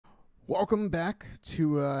Welcome back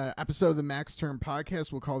to an episode of the Max Term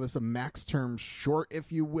Podcast. We'll call this a Max Term short,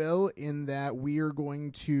 if you will, in that we are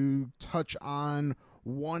going to touch on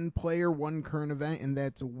one player, one current event, and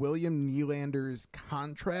that's William Nylander's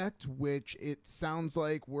contract, which it sounds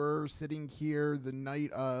like we're sitting here the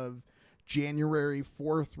night of January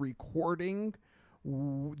 4th recording.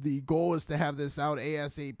 The goal is to have this out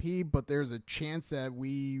ASAP, but there's a chance that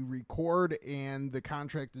we record and the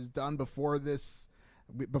contract is done before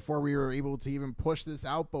we were able to even push this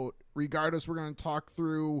out. But regardless, we're going to talk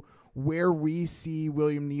through where we see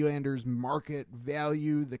William Nylander's market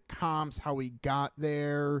value, the comps, how he got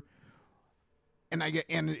there. And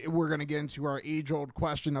we're going to get into our age-old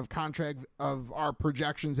question of contract, of our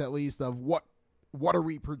projections, at least, of what are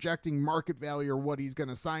we projecting market value or what he's going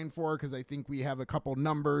to sign for, because I think we have a couple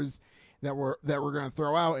numbers that we're going to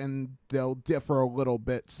throw out and they'll differ a little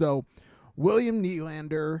bit. So William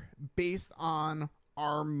Nylander, based on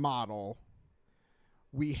our model,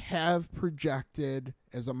 we have projected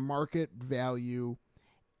as a market value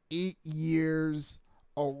 8 years,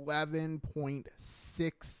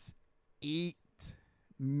 11.68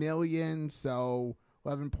 million. So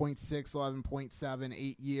 11.6, 11.7,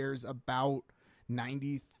 8 years, about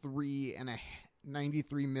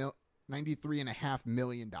 $93.5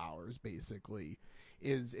 million basically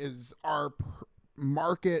is our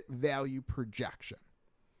market value projection.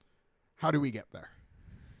 How do we get there?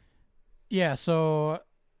 Yeah, so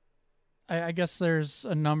I guess there's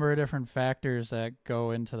a number of different factors that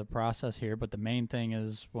go into the process here, but the main thing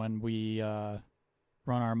is when we run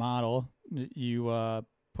our model, you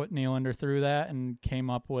put Nylander through that and came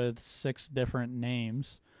up with 6 different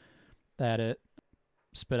names that it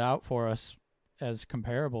spit out for us as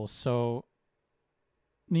comparables. So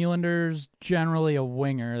Nylander's generally a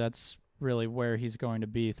winger. That's really where he's going to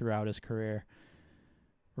be throughout his career.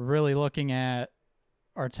 We're really looking at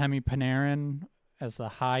Artemi Panarin as the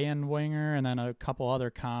high-end winger, and then a couple other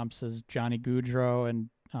comps as Johnny Gaudreau and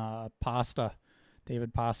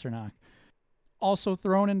David Pastrnak. Also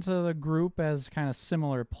thrown into the group as kind of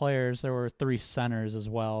similar players, there were 3 centers as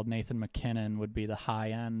well. Nathan MacKinnon would be the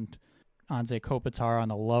high-end, Anze Kopitar on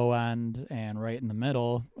the low end, and right in the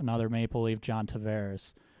middle, another Maple Leaf, John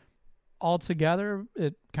Tavares. Altogether,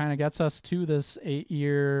 it kind of gets us to this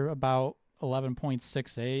 8-year, about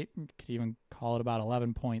 11.68, could even call it about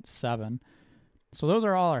 11.7. So those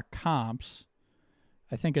are all our comps.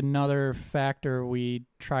 I think another factor we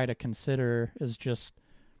try to consider is just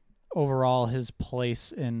overall his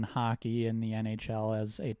place in hockey in the NHL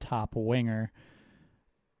as a top winger.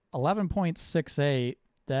 11.68,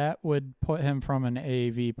 that would put him from an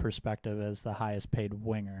AAV perspective as the highest paid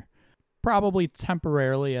winger. Probably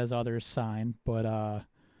temporarily as others sign, but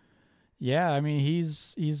yeah, I mean,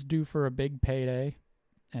 he's due for a big payday,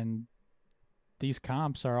 and these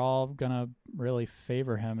comps are all going to really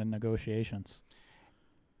favor him in negotiations.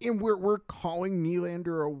 And we're calling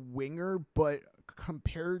Nylander a winger, but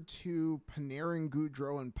compared to Panarin,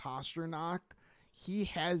 Gaudreau, and Pastrnak, he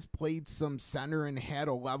has played some center and had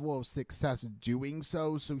a level of success doing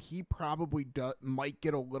so, so he probably might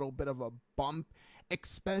get a little bit of a bump.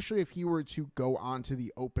 Especially if he were to go onto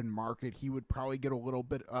the open market, he would probably get a little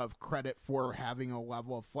bit of credit for having a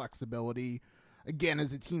level of flexibility. Again,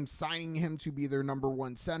 as a team signing him to be their number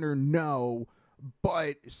one center, no,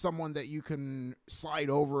 but someone that you can slide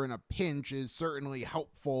over in a pinch is certainly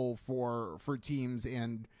helpful for teams,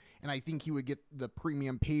 and I think he would get the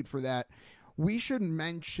premium paid for that. We should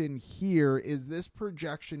mention here is this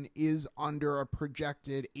projection is under a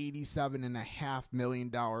projected $87.5 million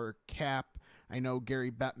cap. I know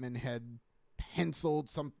Gary Bettman had penciled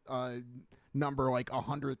some number like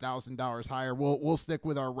 $100,000 higher. We'll stick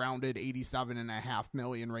with our rounded $87.5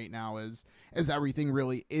 million right now as everything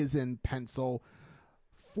really is in pencil.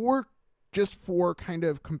 For kind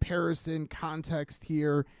of comparison context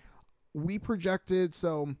here, we projected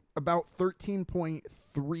about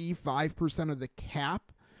 13.35% of the cap.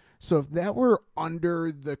 So if that were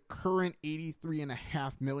under the current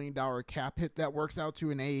 $83.5 million cap hit, that works out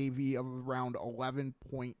to an AAV of around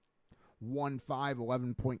 11.15,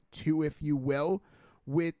 11.2, if you will,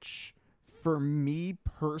 which for me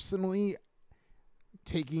personally,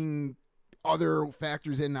 taking other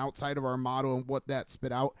factors in outside of our model and what that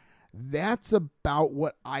spit out, that's about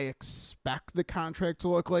what I expect the contract to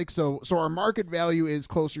look like. So our market value is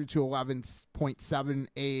closer to 11.7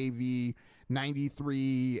 AAV,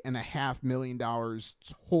 $93.5 million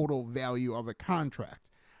total value of a contract.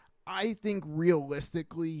 I think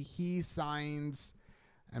realistically he signs,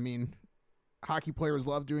 I mean, hockey players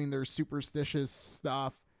love doing their superstitious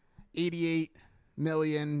stuff, 88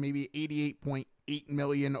 million, maybe 88.8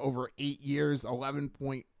 million over 8 years,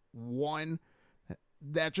 11.7 one,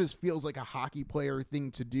 that just feels like a hockey player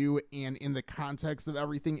thing to do, and in the context of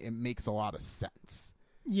everything, it makes a lot of sense.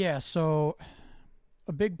 Yeah, so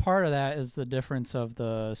a big part of that is the difference of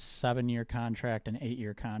the 7-year contract and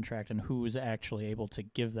 8-year contract and who's actually able to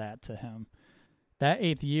give that to him. That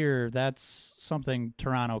 8th year, that's something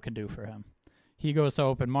Toronto can do for him. He goes to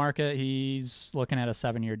open market, he's looking at a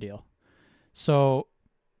 7-year deal. So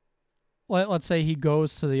let's say he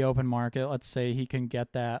goes to the open market. Let's say he can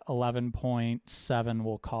get that 11.7,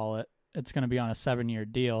 we'll call it. It's going to be on a 7-year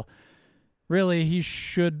deal. Really, he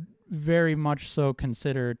should very much so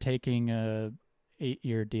consider taking a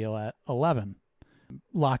 8-year deal at 11,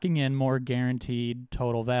 locking in more guaranteed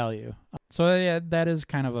total value. So yeah, that is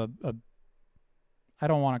kind of a I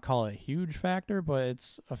don't want to call it a huge factor, but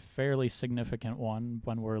it's a fairly significant one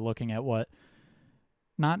when we're looking at what,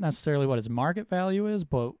 not necessarily what his market value is,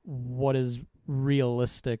 but what is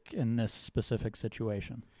realistic in this specific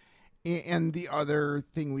situation. And the other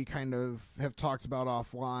thing we kind of have talked about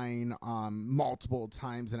offline multiple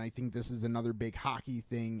times, and I think this is another big hockey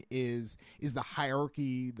thing, is the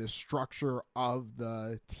hierarchy, the structure of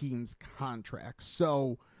the team's contracts.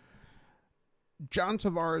 So John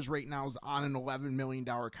Tavares right now is on an $11 million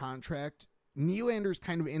contract. Nylander's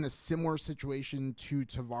kind of in a similar situation to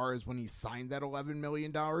Tavares when he signed that $11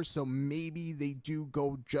 million. So maybe they do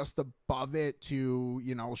go just above it to,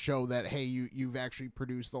 show that, hey, you've actually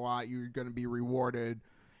produced a lot. You're going to be rewarded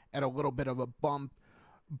at a little bit of a bump.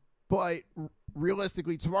 But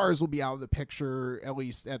realistically, Tavares will be out of the picture, at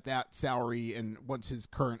least at that salary, and once his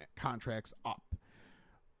current contract's up.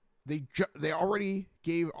 They already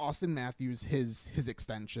gave Austin Matthews his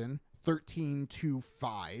extension,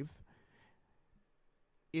 13.25.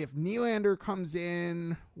 If Nylander comes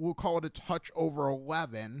in, we'll call it a touch over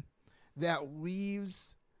 11, that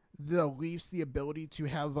leaves the Leafs the ability to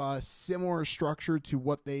have a similar structure to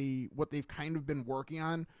what they've kind of been working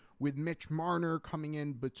on, with Mitch Marner coming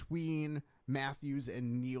in between Matthews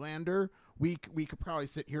and Nylander. We could probably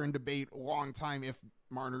sit here and debate a long time if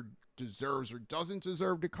Marner deserves or doesn't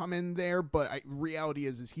deserve to come in there, but reality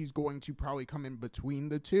is he's going to probably come in between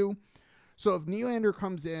the two. So if Nylander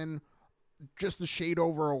comes in just a shade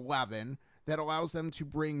over 11, that allows them to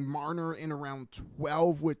bring Marner in around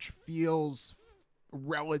 12, which feels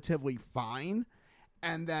relatively fine,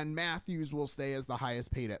 and then Matthews will stay as the highest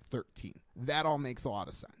paid at 13. That all makes a lot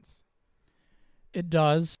of sense. It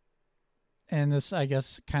does, and this, I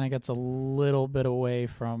guess, kind of gets a little bit away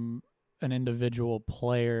from an individual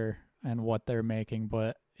player and what they're making,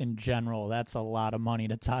 but in general, that's a lot of money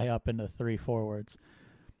to tie up into 3 forwards.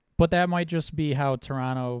 But that might just be how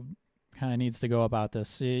Toronto kind of needs to go about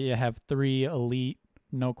this. You have 3 elite,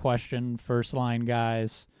 no question, first-line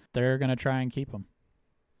guys. They're going to try and keep them.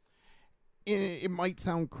 It might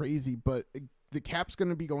sound crazy, but the cap's going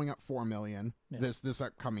to be going up $4 million this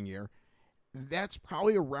upcoming year. That's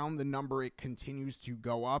probably around the number it continues to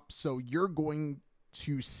go up. So you're going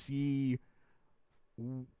to see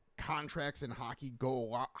contracts in hockey go a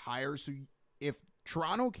lot higher. So if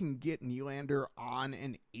Toronto can get Nylander on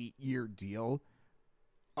an 8-year deal,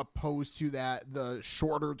 opposed to the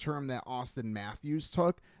shorter term that Austin Matthews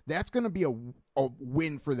took, that's going to be a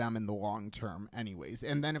win for them in the long term anyways.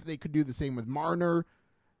 And then if they could do the same with Marner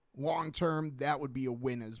long term, that would be a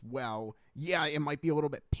win as well. Yeah, it might be a little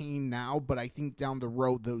bit pain now, but I think down the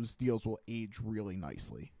road those deals will age really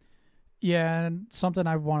nicely. Yeah, and something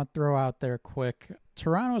I want to throw out there quick.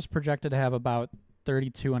 Toronto is projected to have about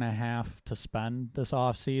 32.5 to spend this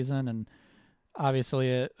offseason, and obviously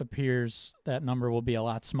it appears that number will be a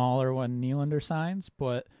lot smaller when Nylander signs,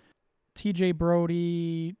 but TJ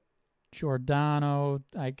Brody, Giordano,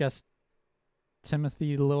 I guess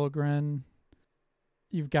Timothy Liljegren,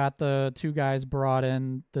 you've got the 2 guys brought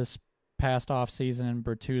in this past offseason in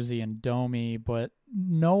Bertuzzi and Domi, but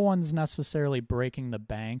no one's necessarily breaking the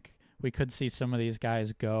bank. We could see some of these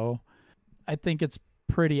guys go. I think it's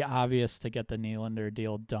pretty obvious to get the Nylander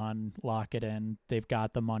deal done, lock it in. They've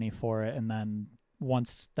got the money for it, and then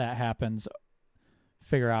once that happens,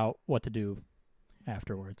 figure out what to do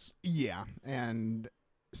afterwards. Yeah, and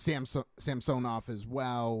Samsonov as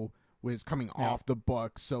well was coming off the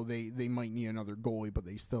books, so they might need another goalie, but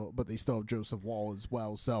they still have Joseph Wall as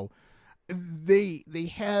well. So they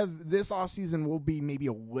have this offseason will be maybe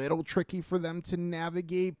a little tricky for them to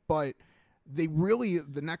navigate, but they really,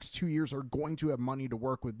 the next 2 years are going to have money to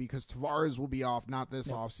work with, because Tavares will be off, not this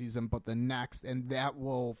offseason, but the next, and that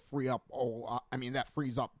will free up, that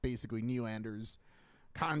frees up basically Nylander's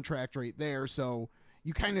contract right there. So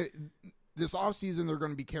you kind of, this offseason, they're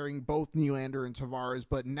going to be carrying both Nylander and Tavares,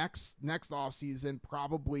 but next offseason,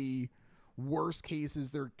 probably Worst case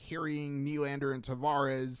is they're carrying Nylander and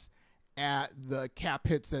Tavares at the cap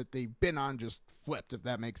hits that they've been on, just flipped, if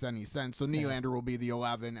that makes any sense. So Nylander will be the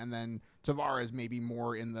 11, and then Tavares maybe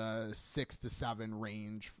more in the 6 to 7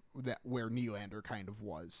 range where Nylander kind of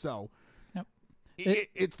was. So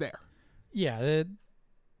it's there. Yeah,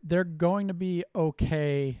 they're going to be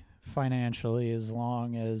okay financially as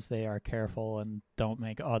long as they are careful and don't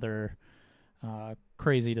make other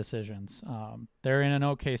crazy decisions. They're in an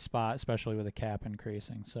okay spot, especially with the cap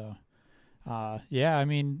increasing. So, yeah, I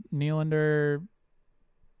mean, Nylander,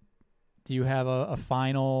 do you have a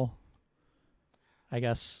final, I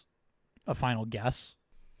guess, a final guess?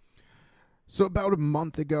 So about a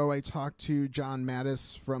month ago, I talked to John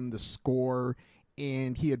Mattis from The Score,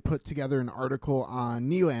 and he had put together an article on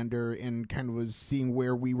Nylander and kind of was seeing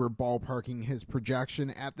where we were ballparking his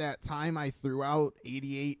projection. At that time, I threw out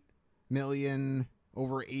 $88 million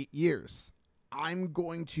over 8 years. I'm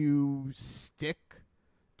going to stick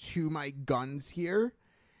to my guns here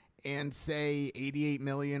and say $88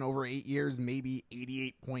 million over 8 years, maybe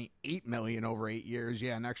 $88.8 million over 8 years.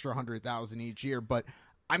 Yeah, an extra $100,000 each year, but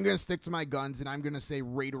I'm going to stick to my guns, and I'm going to say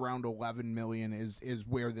right around $11 million is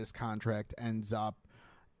where this contract ends up.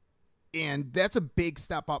 And that's a big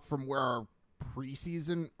step up from where our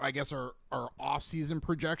preseason, I guess our off-season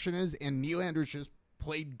projection is, and Nylander's just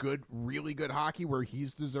played good, really good hockey where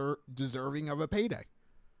he's deserving of a payday.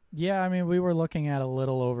 Yeah, I mean, we were looking at a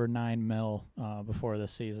little over $9 million before the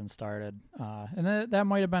season started. And that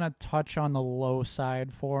might have been a touch on the low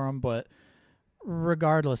side for him, but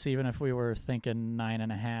regardless, even if we were thinking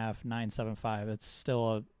 9.5, 9.75, it's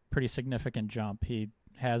still a pretty significant jump. He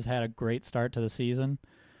has had a great start to the season.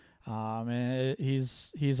 And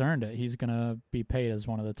he's earned it. He's going to be paid as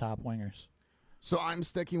one of the top wingers. So I'm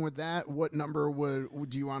sticking with that. What number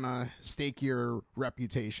would you want to stake your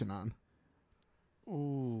reputation on?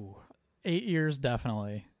 Ooh, 8 years,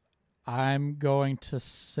 definitely. I'm going to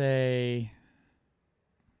say,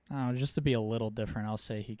 I don't know, just to be a little different, I'll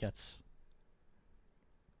say he gets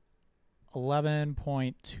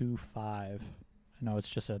 11.25. I know it's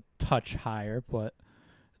just a touch higher, but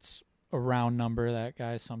it's a round number that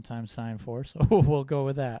guys sometimes sign for, so we'll go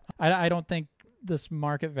with that. I don't think this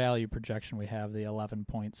market value projection we have, the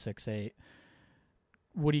 11.68,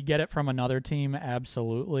 would he get it from another team?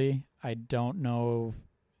 Absolutely. I don't know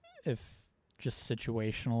if just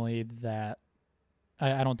situationally that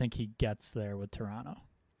I don't think he gets there with Toronto.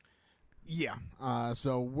 Yeah.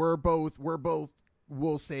 So we're both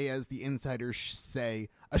we'll say, as the insiders say,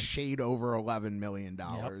 a shade over $11 million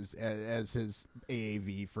as his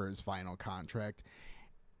AAV for his final contract.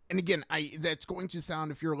 And again, that's going to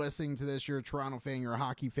sound, if you're listening to this, you're a Toronto fan, you're a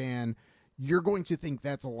hockey fan, you're going to think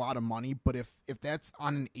that's a lot of money. But if that's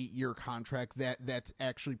on an 8-year contract, that's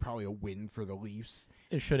actually probably a win for the Leafs.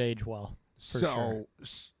 It should age well. Sure.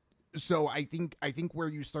 So I think where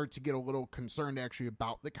you start to get a little concerned actually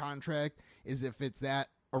about the contract is if it's that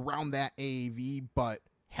around that AAV, but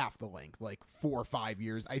half the length, like 4 or 5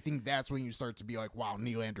 years. I think that's when you start to be like, wow,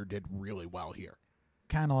 Nylander did really well here.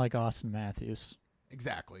 Kind of like Austin Matthews.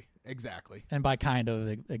 Exactly. And by kind of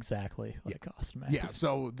exactly like Austin Matthews. Yeah,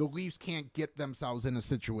 so the Leafs can't get themselves in a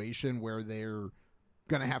situation where they're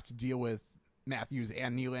going to have to deal with Matthews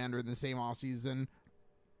and Nylander in the same offseason.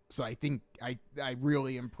 So I think I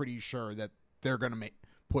really am pretty sure that they're going to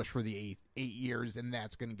push for the 8 years, and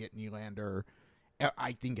that's going to get Nylander,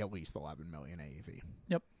 I think, at least $11 million AAV.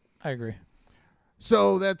 Yep, I agree.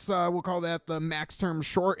 So that's we'll call that the max term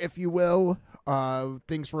short, if you will.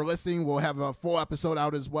 Thanks for listening. We'll have a full episode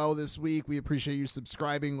out as well this week. We appreciate you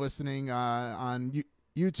subscribing, listening on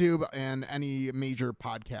YouTube and any major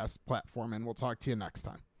podcast platform, and we'll talk to you next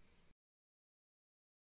time.